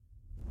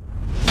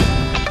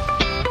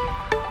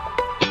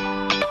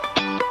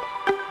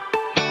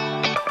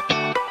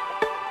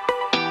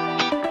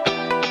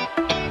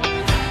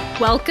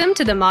Welcome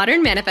to the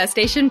Modern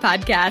Manifestation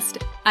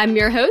Podcast. I'm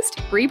your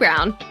host, Bree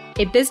Brown,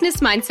 a business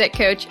mindset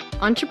coach,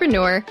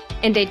 entrepreneur,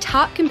 and a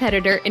top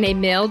competitor in a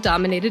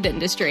male-dominated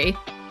industry.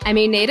 I'm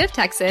a native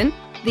Texan,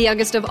 the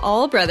youngest of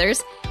all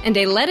brothers, and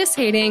a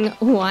lettuce-hating,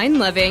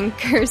 wine-loving,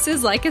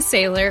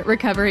 curses-like-a-sailor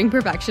recovering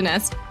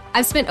perfectionist.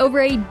 I've spent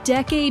over a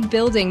decade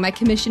building my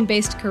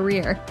commission-based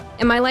career,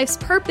 and my life's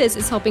purpose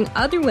is helping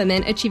other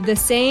women achieve the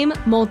same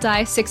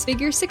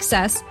multi-six-figure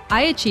success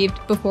I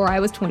achieved before I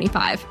was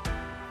 25.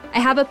 I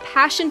have a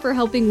passion for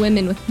helping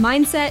women with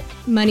mindset,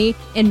 money,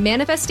 and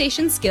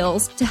manifestation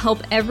skills to help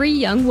every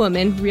young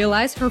woman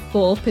realize her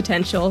full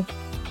potential.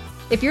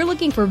 If you're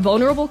looking for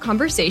vulnerable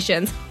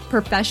conversations,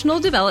 professional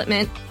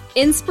development,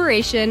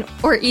 inspiration,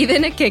 or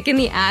even a kick in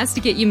the ass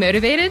to get you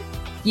motivated,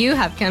 you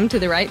have come to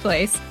the right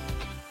place.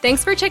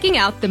 Thanks for checking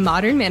out the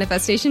Modern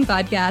Manifestation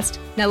Podcast.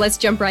 Now let's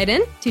jump right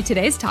in to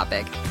today's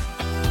topic.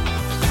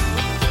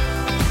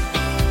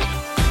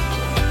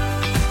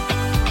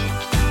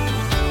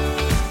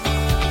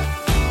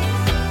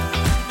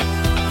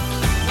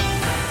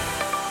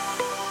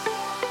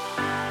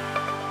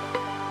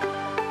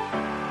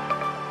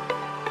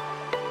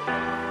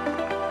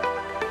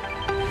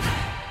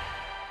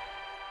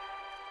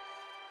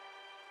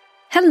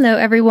 Hello,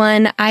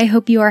 everyone. I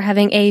hope you are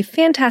having a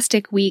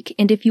fantastic week.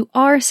 And if you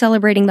are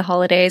celebrating the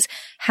holidays,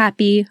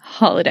 happy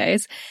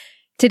holidays.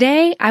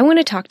 Today, I want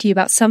to talk to you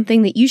about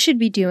something that you should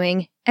be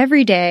doing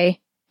every day,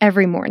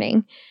 every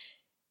morning.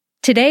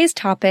 Today's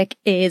topic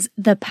is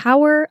the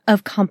power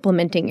of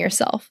complimenting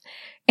yourself.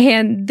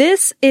 And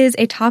this is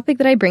a topic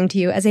that I bring to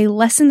you as a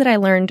lesson that I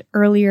learned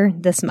earlier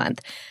this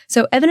month.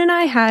 So Evan and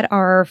I had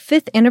our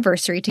 5th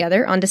anniversary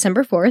together on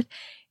December 4th.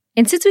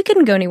 And since we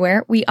couldn't go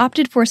anywhere, we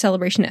opted for a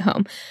celebration at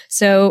home.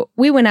 So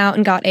we went out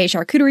and got a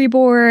charcuterie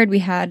board. We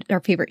had our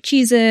favorite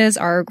cheeses,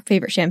 our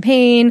favorite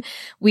champagne.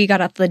 We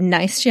got out the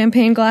nice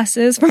champagne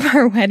glasses from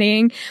our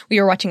wedding. We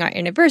were watching our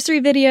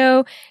anniversary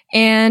video.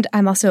 And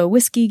I'm also a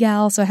whiskey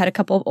gal, so I had a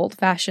couple of old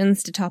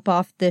fashions to top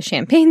off the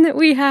champagne that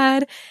we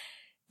had.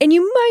 And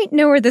you might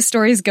know where this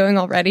story is going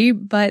already,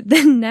 but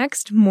the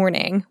next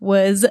morning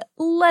was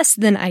less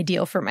than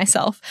ideal for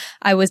myself.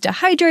 I was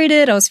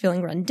dehydrated. I was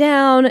feeling run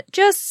down,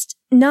 just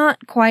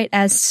not quite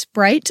as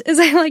sprite as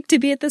I like to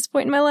be at this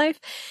point in my life.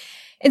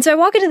 And so I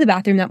walk into the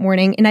bathroom that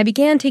morning and I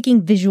began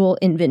taking visual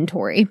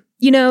inventory.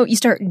 You know, you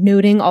start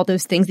noting all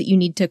those things that you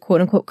need to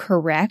quote unquote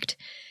correct.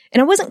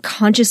 And I wasn't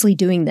consciously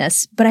doing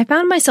this, but I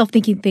found myself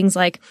thinking things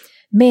like,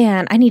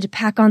 man, I need to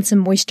pack on some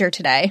moisture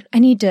today. I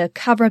need to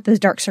cover up those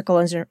dark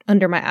circles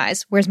under my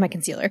eyes. Where's my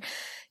concealer?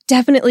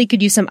 Definitely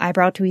could use some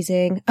eyebrow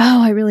tweezing.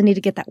 Oh, I really need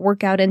to get that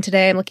workout in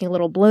today. I'm looking a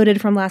little bloated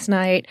from last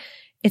night,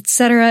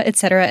 etc.,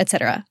 etc.,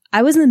 etc.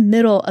 I was in the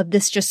middle of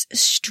this just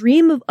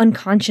stream of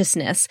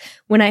unconsciousness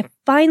when I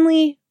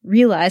finally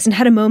realized and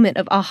had a moment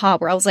of aha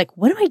where I was like,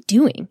 what am I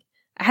doing?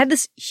 I had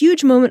this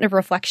huge moment of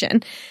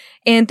reflection.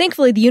 And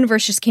thankfully, the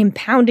universe just came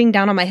pounding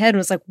down on my head and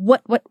was like,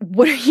 what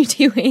are you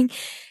doing?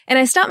 And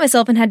I stopped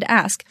myself and had to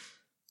ask,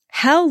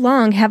 how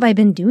long have I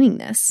been doing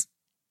this?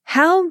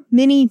 How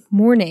many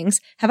mornings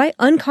have I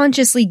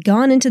unconsciously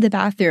gone into the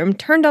bathroom,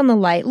 turned on the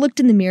light, looked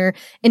in the mirror,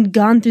 and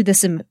gone through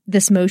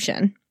this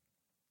motion?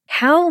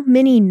 How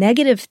many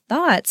negative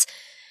thoughts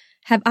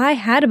have I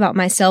had about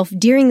myself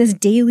during this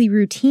daily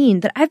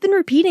routine that I've been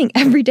repeating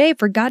every day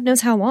for God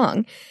knows how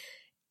long?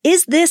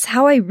 Is this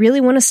how I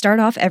really want to start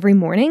off every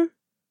morning?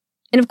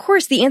 And of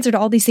course, the answer to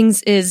all these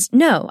things is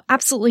no,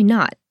 absolutely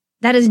not.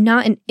 That is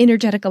not an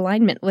energetic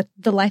alignment with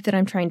the life that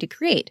I'm trying to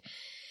create.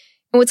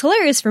 And what's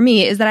hilarious for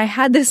me is that I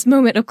had this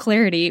moment of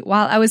clarity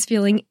while I was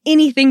feeling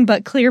anything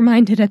but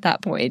clear-minded at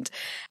that point.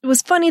 It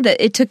was funny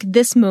that it took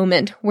this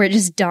moment where it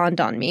just dawned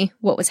on me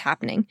what was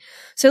happening.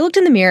 So I looked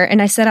in the mirror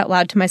and I said out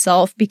loud to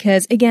myself,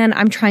 because again,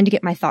 I'm trying to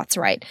get my thoughts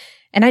right.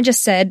 And I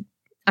just said,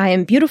 I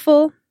am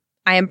beautiful.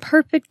 I am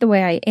perfect the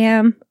way I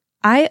am.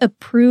 I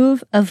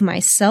approve of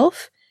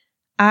myself.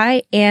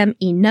 I am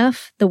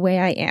enough the way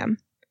I am.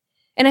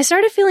 And I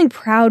started feeling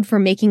proud for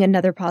making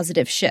another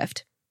positive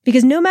shift.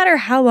 Because no matter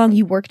how long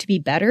you work to be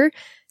better,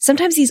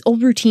 sometimes these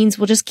old routines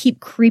will just keep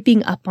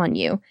creeping up on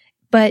you.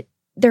 But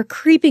they're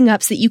creeping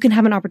up so that you can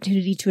have an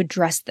opportunity to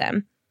address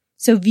them.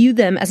 So view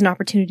them as an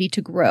opportunity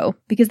to grow,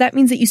 because that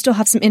means that you still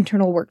have some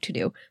internal work to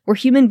do. We're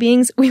human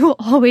beings. We will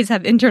always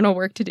have internal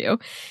work to do.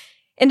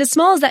 And as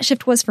small as that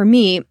shift was for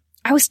me,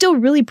 I was still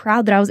really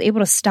proud that I was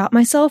able to stop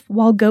myself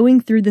while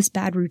going through this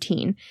bad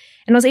routine.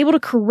 And I was able to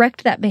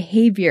correct that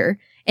behavior.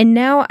 And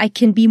now I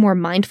can be more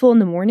mindful in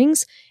the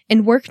mornings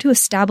and work to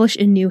establish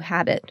a new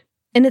habit.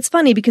 And it's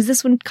funny because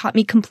this one caught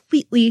me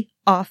completely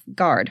off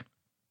guard.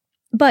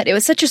 But it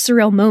was such a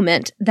surreal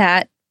moment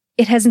that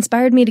it has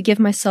inspired me to give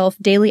myself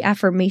daily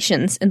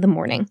affirmations in the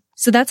morning.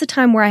 So that's a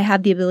time where I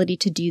have the ability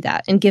to do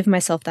that and give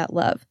myself that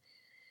love.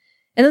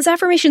 And those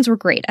affirmations were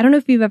great. I don't know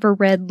if you've ever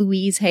read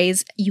Louise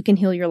Hay's You Can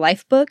Heal Your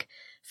Life book.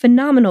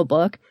 Phenomenal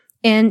book.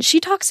 And she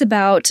talks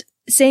about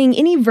saying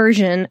any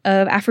version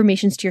of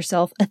affirmations to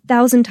yourself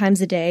 1,000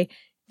 times a day,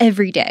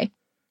 every day.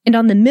 And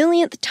on the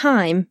millionth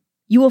time,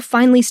 you will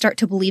finally start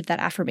to believe that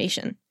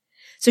affirmation.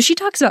 So she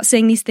talks about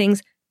saying these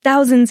things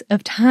thousands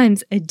of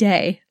times a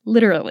day,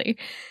 literally.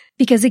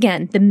 Because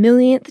again, the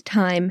millionth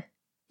time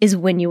is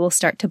when you will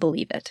start to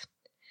believe it.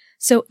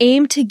 So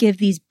aim to give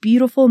these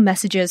beautiful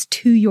messages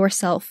to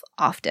yourself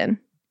often.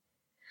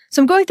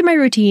 So I'm going through my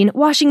routine,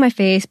 washing my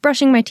face,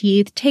 brushing my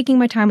teeth, taking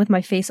my time with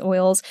my face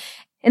oils,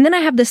 and then I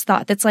have this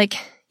thought that's like,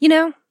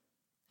 I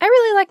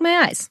really like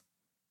my eyes.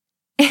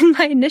 And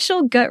my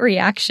initial gut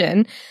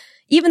reaction,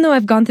 even though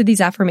I've gone through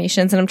these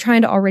affirmations and I'm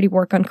trying to already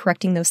work on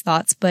correcting those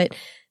thoughts, but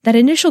that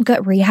initial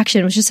gut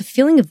reaction was just a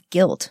feeling of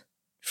guilt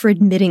for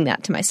admitting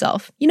that to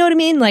myself. You know what I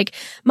mean? Like,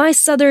 my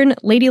Southern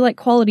ladylike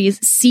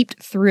qualities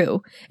seeped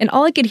through, and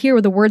all I could hear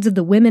were the words of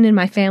the women in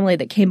my family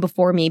that came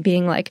before me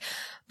being like,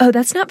 oh,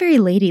 that's not very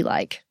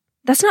ladylike.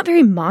 That's not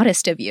very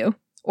modest of you.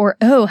 Or,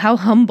 oh, how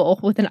humble,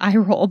 with an eye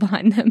roll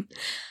behind them.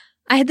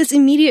 I had this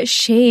immediate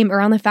shame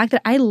around the fact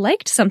that I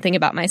liked something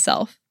about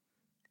myself.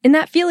 And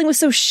that feeling was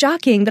so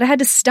shocking that I had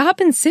to stop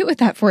and sit with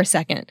that for a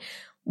second.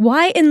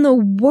 Why in the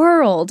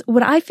world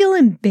would I feel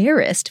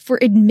embarrassed for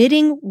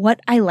admitting what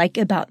I like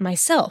about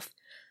myself?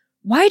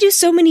 Why do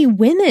so many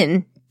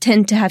women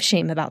tend to have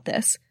shame about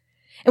this?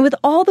 And with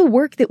all the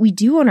work that we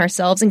do on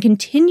ourselves and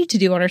continue to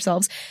do on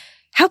ourselves,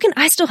 how can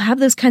I still have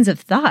those kinds of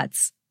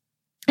thoughts?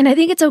 And I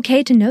think it's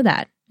okay to know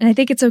that. And I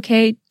think it's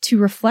okay to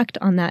reflect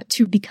on that,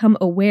 to become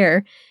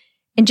aware,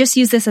 and just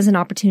use this as an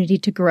opportunity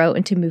to grow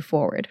and to move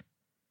forward.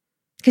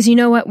 Because you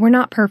know what? We're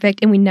not perfect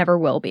and we never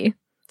will be.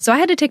 So I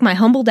had to take my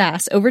humbled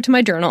ass over to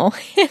my journal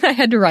and I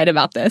had to write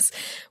about this,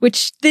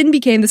 which then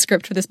became the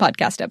script for this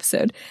podcast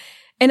episode.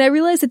 And I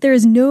realized that there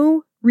is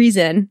no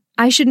reason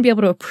I shouldn't be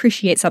able to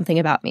appreciate something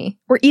about me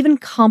or even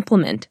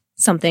compliment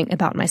something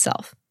about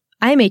myself.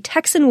 I am a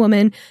Texan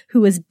woman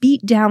who was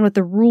beat down with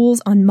the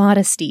rules on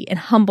modesty and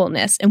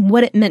humbleness and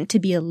what it meant to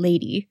be a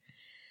lady.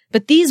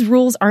 But these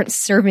rules aren't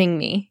serving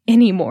me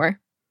anymore.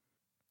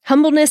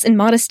 Humbleness and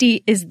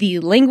modesty is the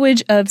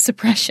language of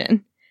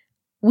suppression.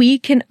 We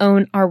can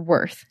own our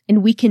worth,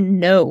 and we can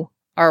know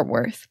our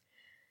worth.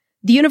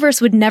 The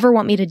universe would never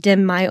want me to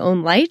dim my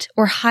own light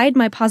or hide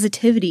my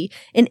positivity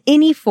in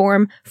any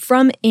form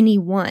from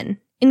anyone,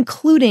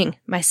 including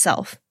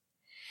myself.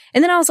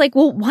 And then I was like,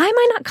 well, why am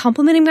I not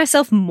complimenting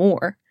myself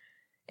more?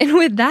 And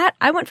with that,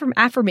 I went from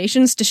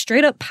affirmations to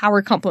straight up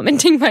power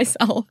complimenting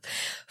myself.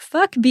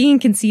 Fuck being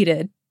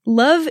conceited.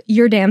 Love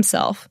your damn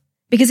self.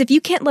 Because if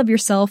you can't love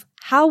yourself,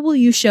 how will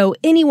you show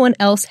anyone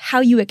else how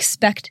you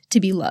expect to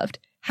be loved,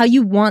 how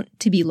you want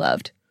to be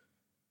loved?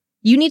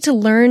 You need to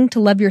learn to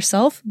love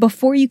yourself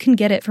before you can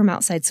get it from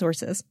outside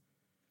sources.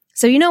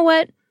 So you know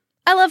what?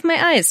 I love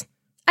my eyes.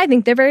 I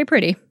think they're very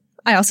pretty.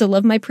 I also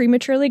love my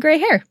prematurely gray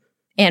hair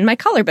and my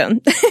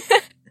collarbone.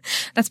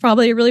 That's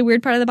probably a really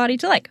weird part of the body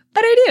to like,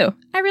 but I do.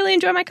 I really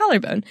enjoy my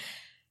collarbone.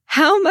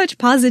 How much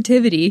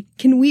positivity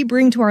can we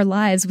bring to our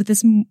lives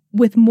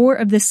with more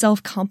of this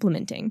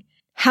self-complimenting?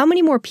 How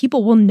many more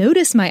people will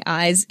notice my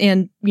eyes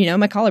and,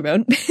 my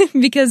collarbone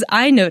because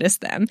I notice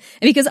them and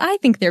because I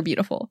think they're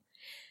beautiful?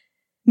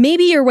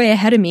 Maybe you're way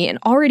ahead of me and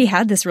already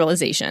had this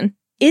realization.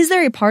 Is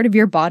there a part of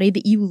your body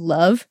that you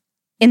love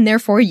and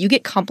therefore you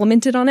get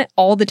complimented on it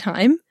all the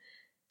time?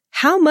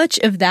 How much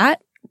of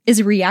that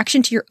is a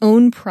reaction to your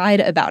own pride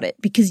about it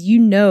because you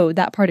know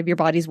that part of your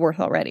body's worth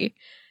already?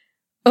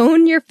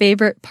 Own your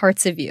favorite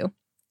parts of you.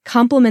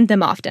 Compliment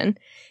them often.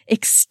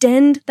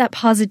 Extend that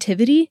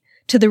positivity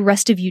to the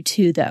rest of you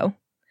too, though.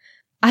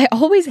 I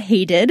always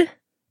hated,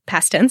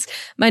 past tense,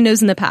 my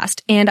nose in the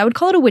past, and I would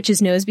call it a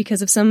witch's nose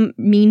because of some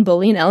mean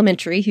bully in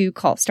elementary who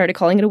started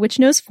calling it a witch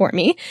nose for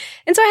me.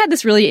 And so I had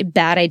this really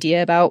bad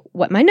idea about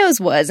what my nose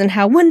was and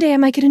how one day I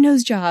might get a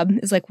nose job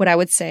is like what I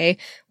would say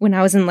when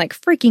I was in like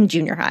freaking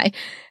junior high.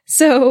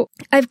 So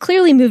I've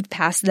clearly moved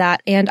past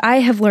that, and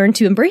I have learned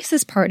to embrace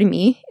this part of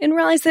me and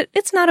realize that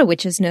it's not a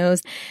witch's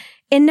nose.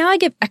 And now I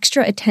give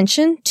extra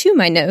attention to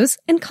my nose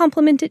and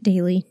compliment it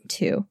daily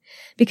too,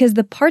 because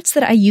the parts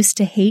that I used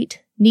to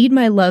hate need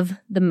my love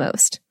the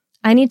most.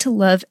 I need to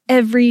love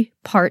every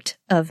part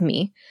of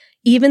me,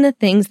 even the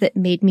things that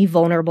made me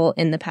vulnerable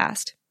in the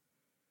past.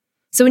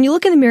 So when you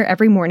look in the mirror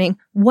every morning,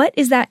 what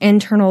is that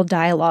internal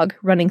dialogue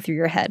running through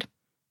your head?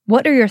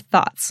 What are your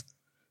thoughts?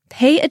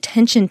 Pay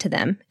attention to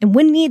them, and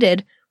when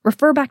needed,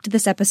 refer back to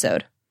this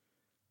episode.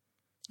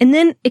 And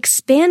then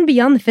expand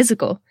beyond the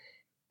physical.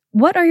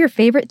 What are your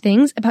favorite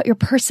things about your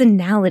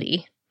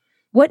personality?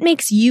 What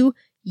makes you,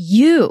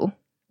 you?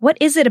 What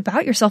is it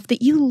about yourself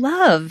that you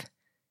love?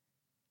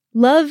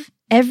 Love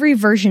every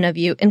version of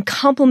you and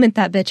compliment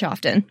that bitch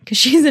often, because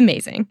she's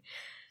amazing.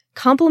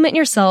 Compliment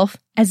yourself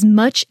as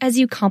much as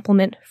you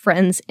compliment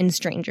friends and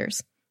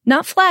strangers.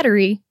 Not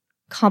flattery,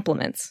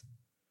 compliments.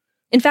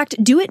 In fact,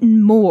 do it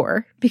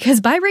more, because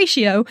by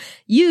ratio,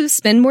 you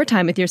spend more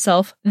time with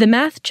yourself. The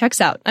math checks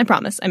out. I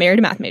promise. I married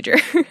a math major.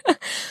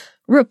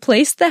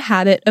 Replace the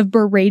habit of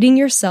berating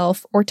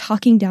yourself or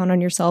talking down on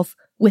yourself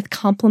with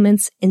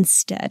compliments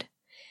instead.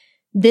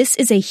 This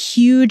is a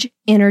huge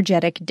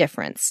energetic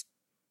difference.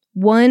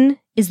 One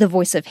is the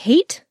voice of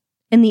hate,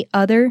 and the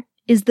other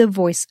is the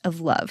voice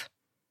of love.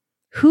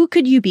 Who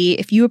could you be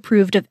if you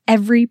approved of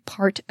every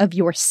part of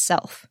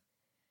yourself?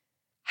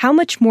 How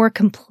much more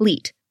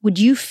complete would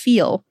you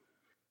feel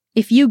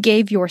if you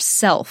gave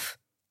yourself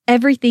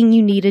everything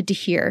you needed to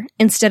hear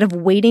instead of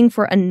waiting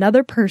for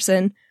another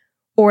person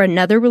or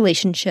another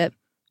relationship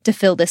to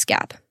fill this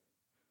gap?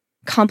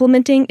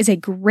 Complimenting is a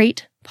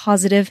great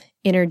positive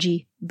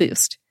energy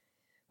boost.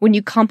 When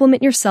you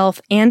compliment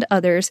yourself and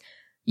others,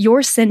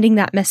 you're sending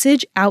that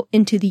message out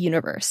into the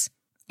universe,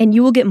 and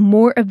you will get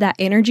more of that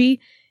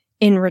energy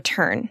in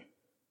return.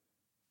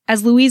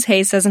 As Louise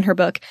Hay says in her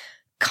book,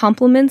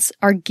 compliments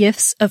are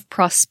gifts of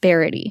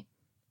prosperity,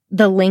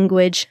 the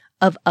language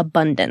of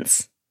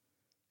abundance.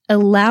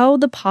 Allow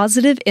the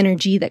positive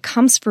energy that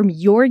comes from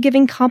your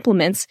giving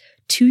compliments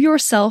to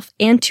yourself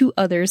and to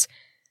others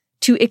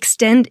to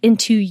extend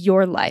into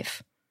your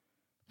life.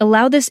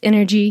 Allow this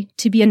energy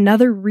to be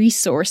another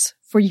resource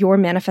for your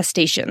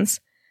manifestations.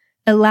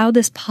 Allow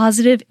this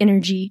positive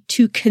energy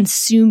to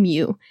consume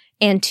you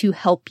and to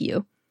help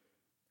you.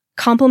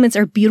 Compliments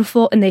are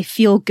beautiful and they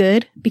feel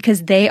good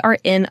because they are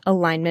in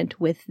alignment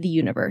with the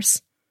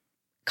universe.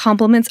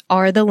 Compliments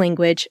are the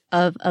language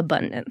of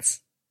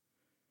abundance.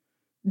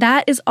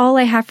 That is all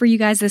I have for you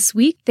guys this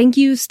week. Thank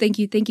you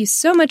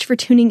so much for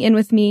tuning in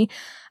with me.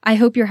 I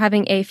hope you're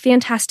having a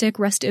fantastic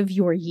rest of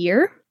your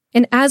year.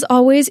 And as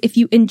always, if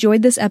you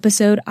enjoyed this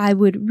episode, I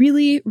would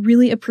really,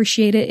 really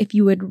appreciate it if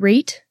you would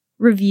rate,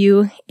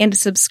 review, and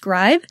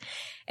subscribe,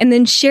 and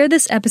then share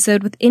this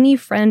episode with any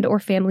friend or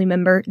family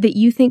member that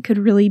you think could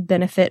really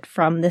benefit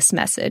from this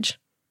message.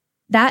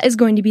 That is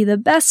going to be the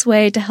best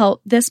way to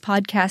help this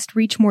podcast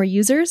reach more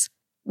users,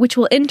 which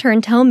will in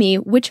turn tell me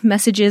which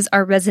messages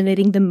are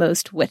resonating the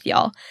most with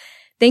y'all.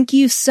 Thank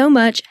you so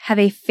much. Have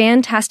a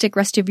fantastic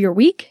rest of your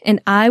week,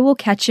 and I will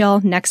catch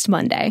y'all next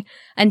Monday.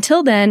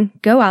 Until then,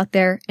 go out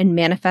there and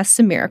manifest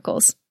some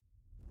miracles.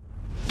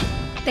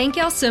 Thank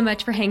y'all so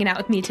much for hanging out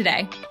with me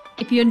today.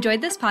 If you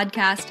enjoyed this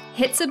podcast,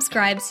 hit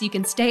subscribe so you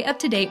can stay up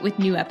to date with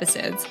new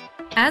episodes.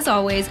 As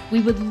always,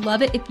 we would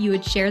love it if you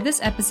would share this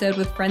episode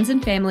with friends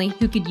and family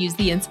who could use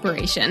the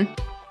inspiration.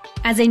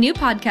 As a new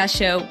podcast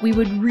show, we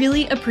would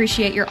really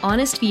appreciate your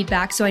honest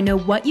feedback so I know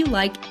what you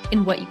like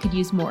and what you could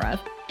use more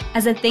of.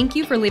 As a thank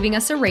you for leaving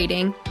us a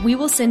rating, we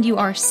will send you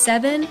our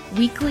 7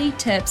 weekly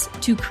tips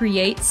to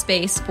create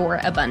space for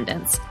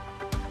abundance.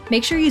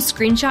 Make sure you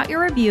screenshot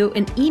your review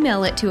and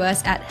email it to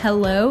us at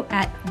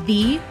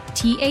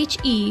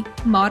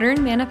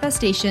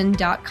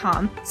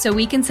hello@themodernmanifestation.com so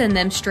we can send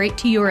them straight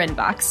to your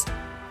inbox.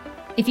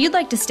 If you'd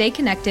like to stay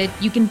connected,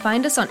 you can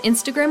find us on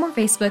Instagram or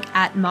Facebook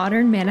at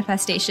Modern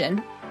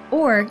Manifestation,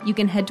 or you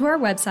can head to our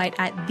website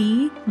at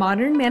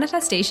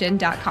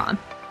themodernmanifestation.com.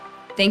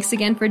 Thanks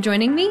again for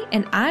joining me,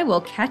 and I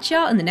will catch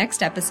y'all in the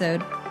next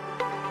episode.